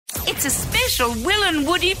It's a special Will and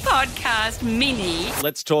Woody podcast mini.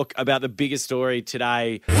 Let's talk about the biggest story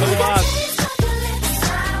today. For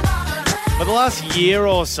the last year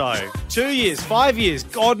or so, 2 years, 5 years,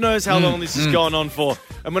 God knows how long this has gone on for.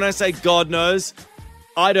 And when I say God knows,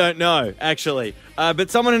 I don't know, actually. But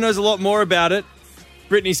someone who knows a lot more about it,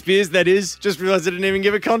 Britney Spears, that is, just realised I didn't even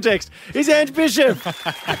give it context, is Ange Bishop.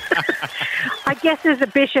 I guess as a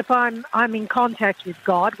bishop, I'm in contact with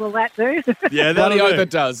God. Will that do? Yeah, Bloody hope it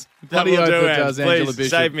does. Bloody hope it does, Angela Please,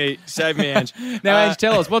 Bishop. save me, Ange. Now, Ange,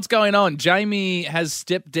 tell us, what's going on? Jamie has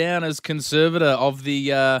stepped down as conservator of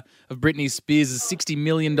Britney Spears' $60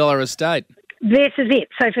 million estate. This is it.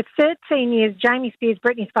 So for 13 years, Jamie Spears,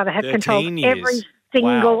 Britney's father, has controlled every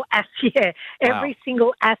single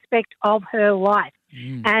single aspect of her life.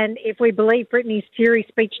 And if we believe Britney's Fury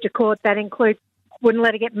speech to court, that includes wouldn't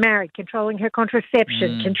let her get married, controlling her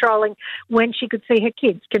contraception, controlling when she could see her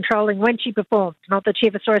kids, controlling when she performed, not that she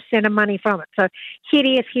ever saw a cent of money from it. So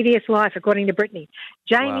hideous, hideous life, according to Britney.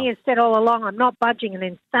 Jamie has said all along, I'm not budging, and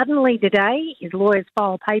then suddenly today his lawyers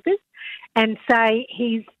file papers and say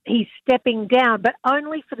he's stepping down, but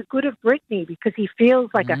only for the good of Britney, because he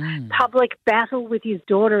feels like a public battle with his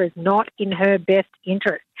daughter is not in her best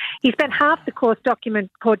interest. He spent half the court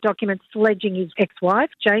documents sledging his ex-wife,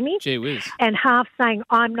 Jamie, Gee whiz. and half saying,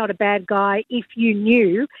 I'm not a bad guy. If you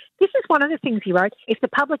knew, this is one of the things he wrote, if the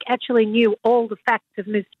public actually knew all the facts of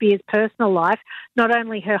Ms. Spears' personal life, not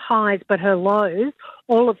only her highs but her lows,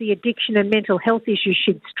 all of the addiction and mental health issues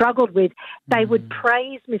she'd struggled with, they would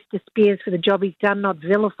praise Mr. Spears for the job he's done, not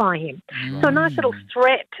vilify him. So a nice little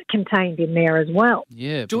threat contained in there as well.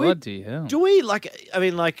 Yeah, bloody hell. Do we,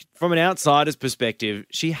 from an outsider's perspective,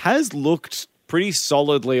 she has looked pretty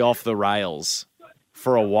solidly off the rails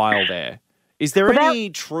for a while there. Is there any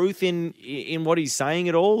truth in what he's saying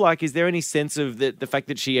at all? Like, is there any sense of the fact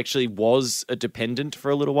that she actually was a dependent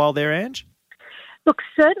for a little while there, Ange? Look,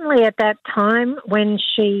 certainly at that time when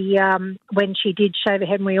she did shave her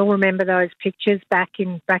head, and we all remember those pictures back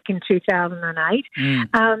in 2008,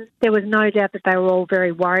 there was no doubt that they were all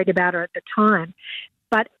very worried about her at the time.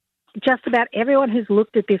 But just about everyone who's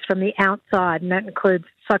looked at this from the outside, and that includes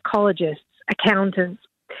psychologists, accountants,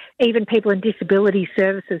 even people in disability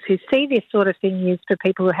services who see this sort of thing used for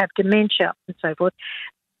people who have dementia and so forth,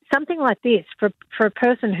 something like this, for a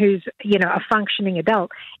person who's, a functioning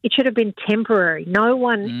adult, it should have been temporary. No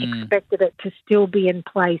one expected it to still be in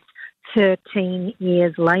place 13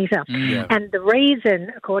 years later. And the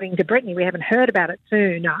reason, according to Britney, we haven't heard about it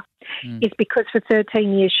sooner, is because for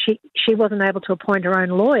 13 years she wasn't able to appoint her own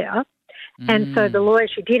lawyer. And so the lawyer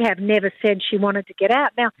she did have never said she wanted to get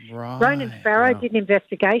out. Now, Ronan Farrow did an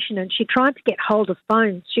investigation and she tried to get hold of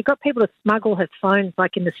phones. She got people to smuggle her phones,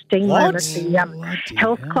 like in the steam room at the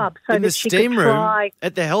health club. So in that the she steam could room? try,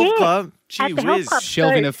 At the health club? At Gee the health whiz. club.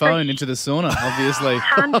 Shelving a phone into the sauna, obviously.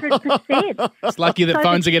 100%. It's lucky that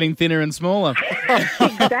phones are getting thinner and smaller.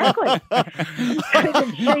 Exactly. So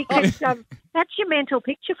that she could, that's your mental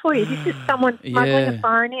picture for you. This is someone smuggling a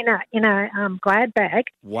phone in a Glad bag.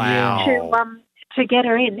 Wow. To get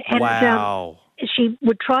her in. And wow. She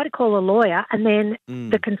would try to call a lawyer, and then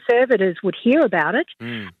the conservators would hear about it,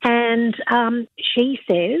 and she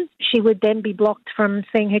says she would then be blocked from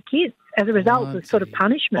seeing her kids as a result of sort of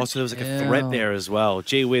punishment. Oh, so there was like a threat there as well.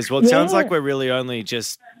 Gee whiz. Well, it sounds like we're really only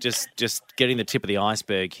just getting the tip of the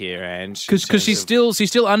iceberg here, Ange. Because she's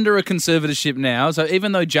still under a conservatorship now. So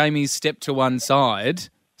even though Jamie's stepped to one side,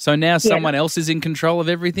 so now someone else is in control of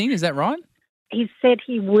everything. Is that right? He said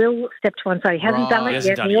he will step to one side. He hasn't done it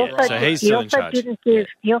yet. He also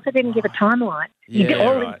didn't give a timeline.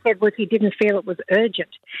 All he said was he didn't feel it was urgent.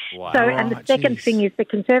 Wow. So, and the second thing is the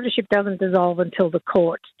conservatorship doesn't dissolve until the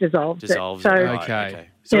court dissolves it. So, okay.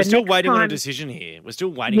 So we're still waiting on a decision here. We're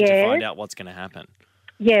still waiting to find out what's going to happen.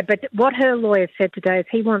 Yeah, but what her lawyer said today is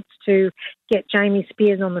he wants to get Jamie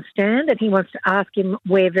Spears on the stand and he wants to ask him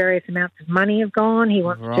where various amounts of money have gone. He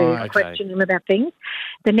wants to question him about things.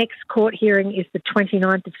 The next court hearing is the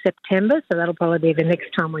 29th of September, so that'll probably be the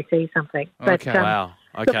next time we see something. But, wow.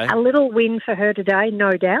 Okay. Look, a little win for her today,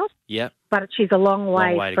 no doubt. Yep. But she's a long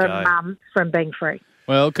way from being free.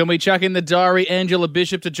 Well, can we chuck in the diary, Angela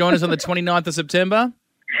Bishop, to join us on the 29th of September?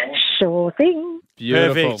 Sure thing.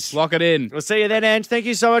 Beautiful. Perfect. Lock it in. We'll see you then, Ange. Thank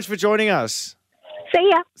you so much for joining us. See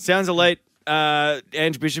ya. Sounds elite.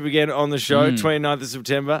 Ange Bishop again on the show, 29th of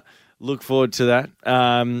September. Look forward to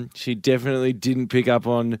that. She definitely didn't pick up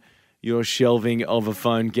on your shelving of a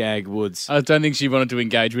phone gag, Woods. I don't think she wanted to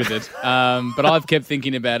engage with it, but I've kept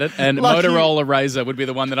thinking about it, and Motorola Razr would be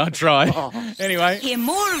the one that I'd try. Anyway. Hear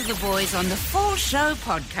more of the boys on the Full Show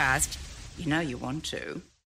podcast. You know you want to.